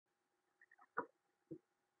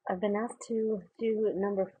I've been asked to do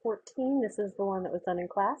number 14. This is the one that was done in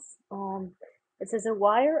class. It says a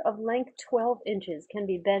wire of length 12 inches can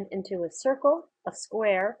be bent into a circle, a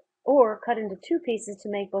square, or cut into two pieces to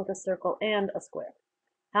make both a circle and a square.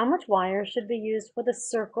 How much wire should be used for the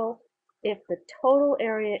circle if the total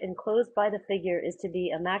area enclosed by the figure is to be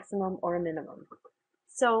a maximum or a minimum?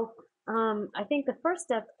 So I think the first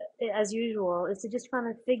step, as usual, is to just kind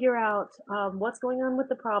of figure out what's going on with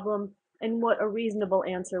the problem and what a reasonable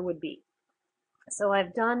answer would be. So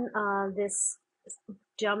I've done this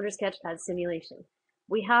Geometry Sketchpad simulation.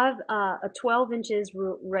 We have a 12 inches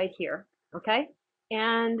right here, okay?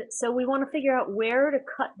 And so we want to figure out where to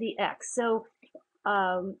cut the X. So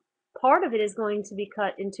part of it is going to be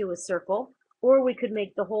cut into a circle, or we could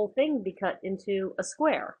make the whole thing be cut into a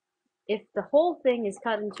square. If the whole thing is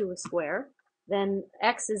cut into a square, then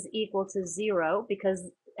X is equal to 0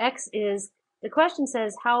 because X is, the question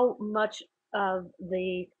says how much of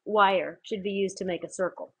the wire should be used to make a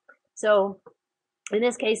circle. So in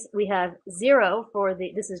this case, we have 0 for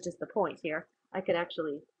the, this is just the point here. I could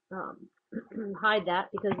actually hide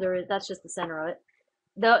that because that's just the center of it.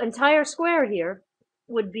 The entire square here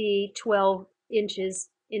would be 12 inches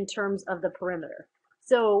in terms of the perimeter.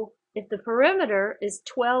 So if the perimeter is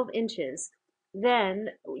 12 inches, then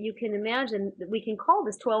you can imagine that we can call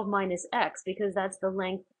this 12 minus x because that's the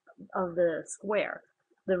length of the square,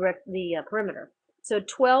 the perimeter. So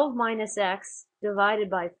 12 minus x divided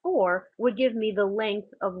by 4 would give me the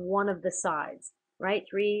length of one of the sides, right?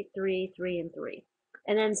 3, 3, 3, and 3.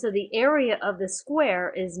 And then so the area of the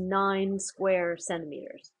square is 9 square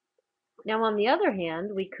centimeters. Now on the other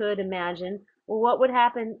hand, we could imagine, well, what would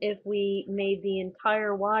happen if we made the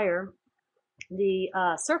entire wire the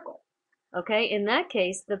circle? Okay, in that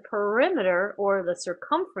case, the perimeter or the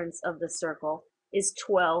circumference of the circle is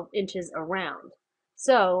 12 inches around.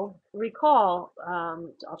 So recall,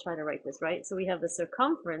 I'll try to write this right. So we have the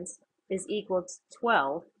circumference is equal to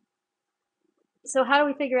 12. So how do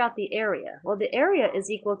we figure out the area? Well, the area is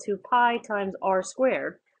equal to pi times r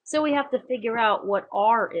squared. So we have to figure out what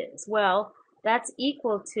r is. Well, that's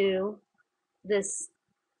equal to this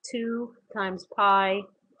 2 times pi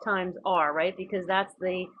times r, right? Because that's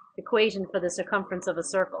the equation for the circumference of a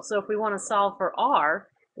circle. So if we want to solve for r,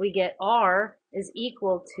 we get r is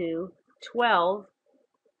equal to 12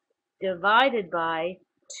 divided by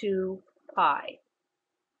 2 pi.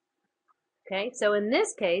 Okay, so in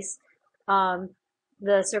this case,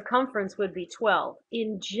 the circumference would be 12.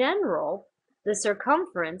 In general, the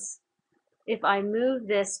circumference, if I move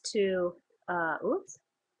this to, oops,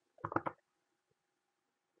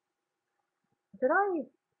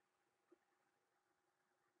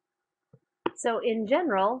 so in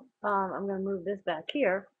general, I'm going to move this back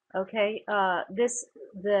here, okay,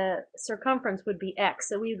 the circumference would be x,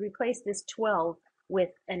 so we would replace this 12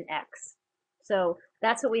 with an x. So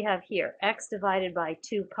that's what we have here, x divided by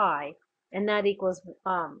 2 pi, and that equals,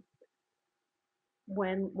 because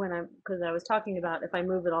I was talking about if I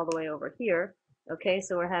move it all the way over here, okay,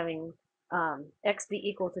 so we're having x be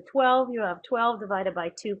equal to 12, you have 12 divided by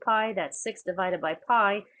 2 pi, that's 6 divided by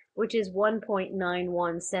pi, which is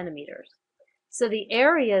 1.91 centimeters. So the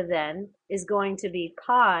area then is going to be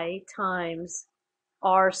pi times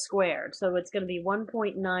r squared. So it's going to be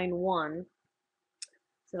 1.91.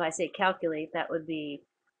 So if I say calculate, that would be,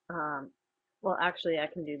 well, actually I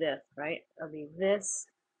can do this, right? It'll be this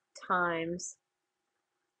times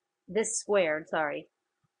this squared, sorry.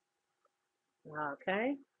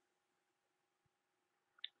 Okay.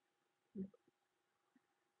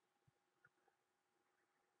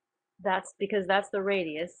 That's because that's the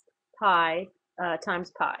radius, pi times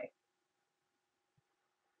pi.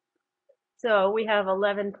 So we have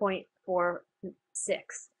 11.46,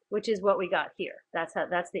 which is what we got here. That's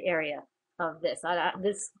the area of this.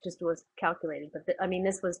 This just was calculated, but I mean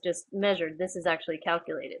this was just measured. This is actually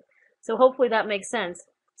calculated. So hopefully that makes sense.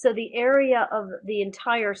 So the area of the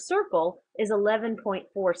entire circle is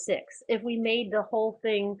 11.46. If we made the whole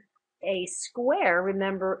thing a square,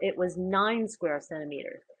 remember it was 9 square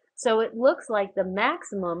centimeters. So it looks like the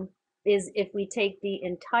maximum is if we take the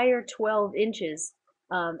entire 12 inches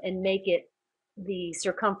and make it the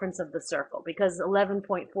circumference of the circle, because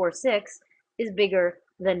 11.46 is bigger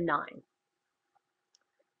than 9.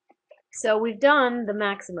 So we've done the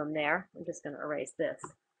maximum there. I'm just going to erase this.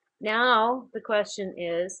 Now the question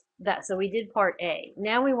is that, so we did part A.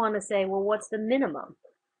 Now we want to say, well, what's the minimum?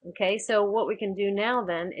 Okay, so what we can do now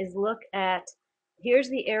then is look at, here's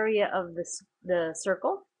the area of the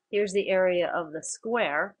circle, here's the area of the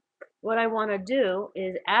square. What I want to do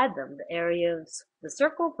is add them. The area of the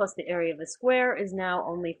circle plus the area of the square is now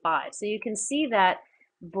only 5. So you can see that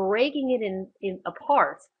breaking it in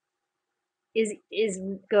apart is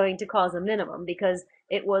going to cause a minimum because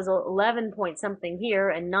it was 11 point something here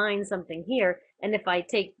and 9 something here, and if I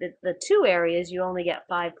take the two areas, you only get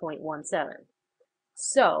 5.17.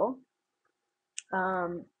 So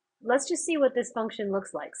let's just see what this function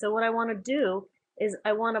looks like. So what I want to do is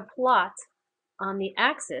I want to plot on the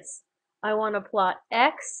axis, I want to plot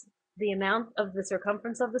x, the amount of the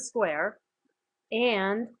circumference of the square,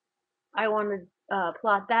 and I want to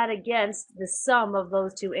plot that against the sum of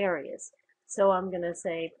those two areas. So I'm going to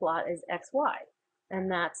say plot is xy,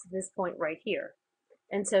 and that's this point right here.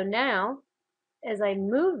 And so now, as I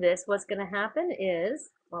move this, what's going to happen is,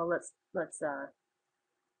 well, let's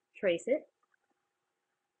trace it.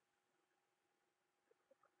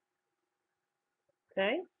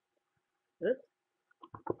 Okay. Oops.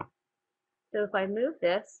 So if I move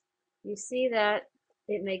this, you see that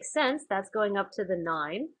it makes sense. That's going up to the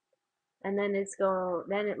 9. And then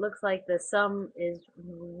then it looks like the sum is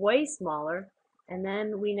way smaller. And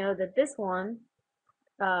then we know that this one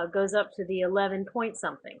goes up to the 11 point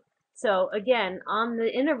something. So again, on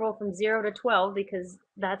the interval from 0 to 12, because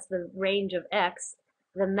that's the range of x,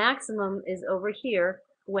 the maximum is over here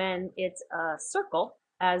when it's a circle,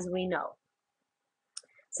 as we know.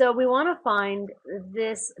 So we want to find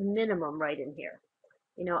this minimum right in here.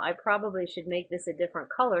 You know, I probably should make this a different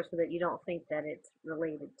color so that you don't think that it's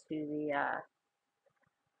related to the,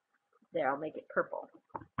 there, I'll make it purple.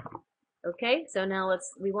 Okay, so now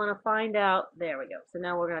we want to find out, there we go. So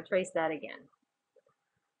now we're going to trace that again.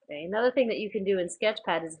 Okay, another thing that you can do in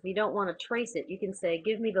Sketchpad is if you don't want to trace it, you can say,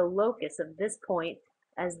 give me the locus of this point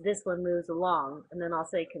as this one moves along, and then I'll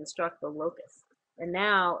say construct the locus. And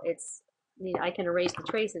now I can erase the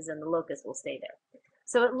traces and the locus will stay there.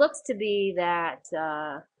 So it looks to be that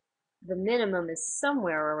the minimum is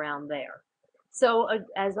somewhere around there. So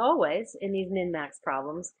as always in these min-max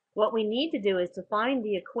problems, what we need to do is to find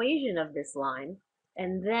the equation of this line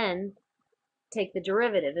and then take the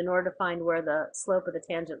derivative in order to find where the slope of the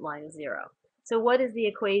tangent line is 0. So what is the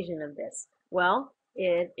equation of this? Well,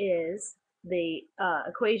 it is the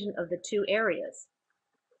equation of the two areas.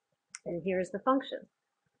 And here's the function.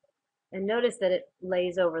 And notice that it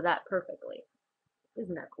lays over that perfectly.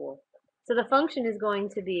 Isn't that cool? So the function is going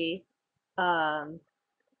to be,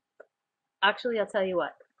 actually, I'll tell you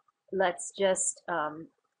what. Let's just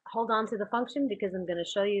hold on to the function because I'm going to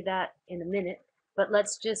show you that in a minute. But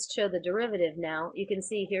let's just show the derivative now. You can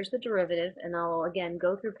see here's the derivative, and I'll again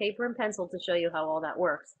go through paper and pencil to show you how all that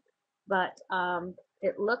works. But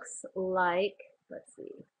it looks like, let's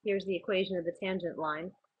see, here's the equation of the tangent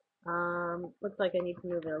line. Looks like I need to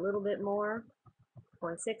move it a little bit more.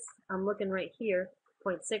 0.6, I'm looking right here.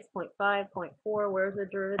 0.6, 0.5, 0.4, where's the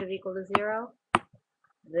derivative equal to 0?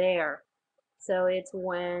 There. So it's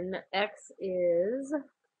when x is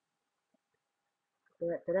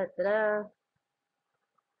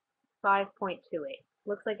 5.28.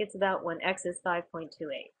 Looks like it's about when x is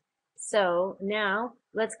 5.28. So now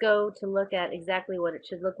let's go to look at exactly what it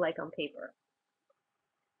should look like on paper.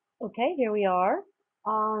 Okay, here we are.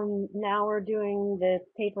 Now we're doing the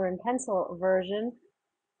paper and pencil version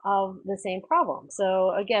of the same problem.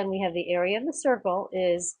 So again, we have the area of the circle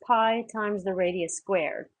is pi times the radius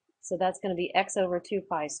squared. So that's going to be x over 2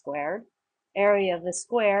 pi squared. Area of the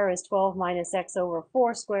square is 12 minus x over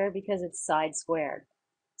 4 squared because it's side squared.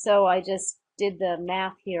 So I just did the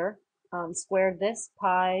math here, squared this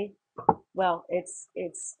pi, well, it's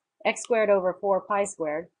x squared over 4 pi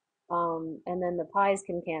squared, and then the pi's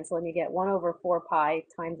can cancel and you get 1 over 4 pi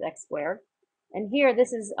times x squared. And here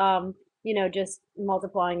this is you know, just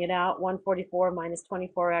multiplying it out, 144 minus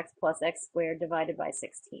 24x plus x squared divided by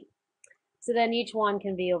 16. So then each one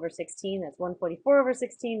can be over 16. That's 144 over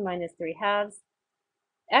 16 minus 3 halves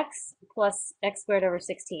x plus x squared over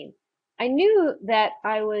 16. I knew that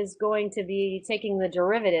I was going to be taking the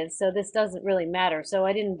derivative, so this doesn't really matter. So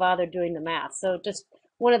I didn't bother doing the math. So just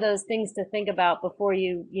one of those things to think about before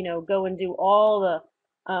you go and do all the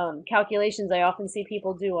calculations I often see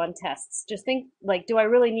people do on tests. Just think, like, do I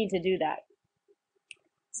really need to do that?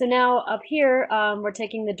 So now up here, we're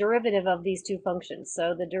taking the derivative of these two functions.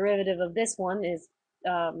 So the derivative of this one is,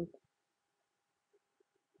 oh,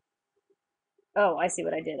 I see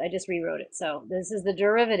what I did. I just rewrote it. So this is the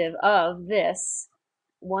derivative of this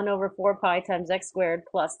 1 over 4 pi times x squared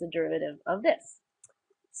plus the derivative of this.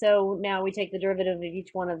 So now we take the derivative of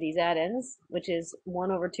each one of these addends, which is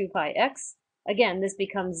 1 over 2 pi x. Again, this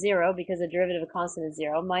becomes 0 because the derivative of a constant is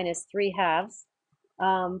 0, minus 3 halves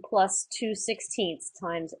plus 2/16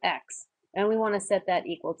 times x. And we want to set that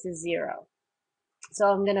equal to 0. So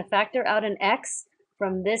I'm going to factor out an x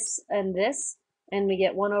from this, and we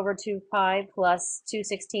get 1 over 2 pi plus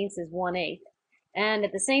 2/16 is 1/8. And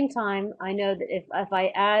at the same time, I know that if I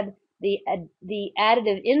add the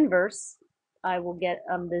additive inverse, I will get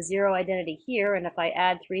the zero identity here, and if I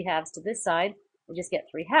add 3/2 to this side, I just get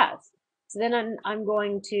 3/2. So then I'm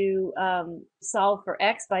going to solve for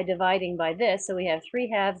x by dividing by this, so we have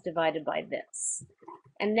 3/2 divided by this.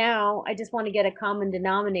 And now I just want to get a common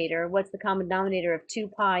denominator. What's the common denominator of 2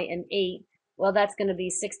 pi and 8? Well, that's going to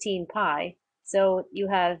be 16 pi. So you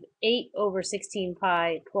have 8 over 16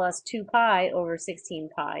 pi plus 2 pi over 16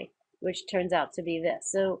 pi, which turns out to be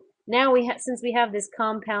this. So now since we have this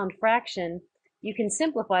compound fraction, you can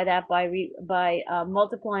simplify that by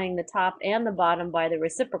multiplying the top and the bottom by the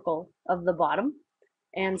reciprocal of the bottom.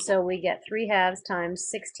 And so we get 3/2 times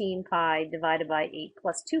 16 pi divided by 8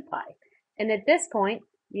 plus 2 pi. And at this point,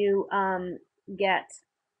 you get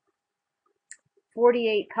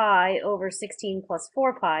 48 pi over 16 plus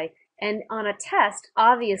 4 pi. And on a test,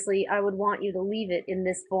 obviously, I would want you to leave it in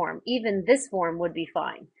this form. Even this form would be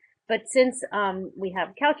fine. But since we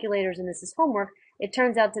have calculators and this is homework, this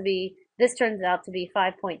turns out to be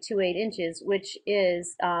 5.28 inches, which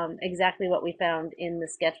is exactly what we found in the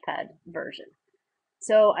Sketchpad version.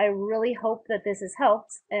 So I really hope that this has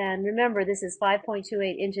helped. And remember, this is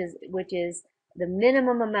 5.28 inches, which is the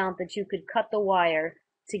minimum amount that you could cut the wire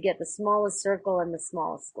to get the smallest circle and the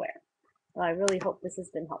smallest square. So I really hope this has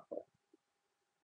been helpful.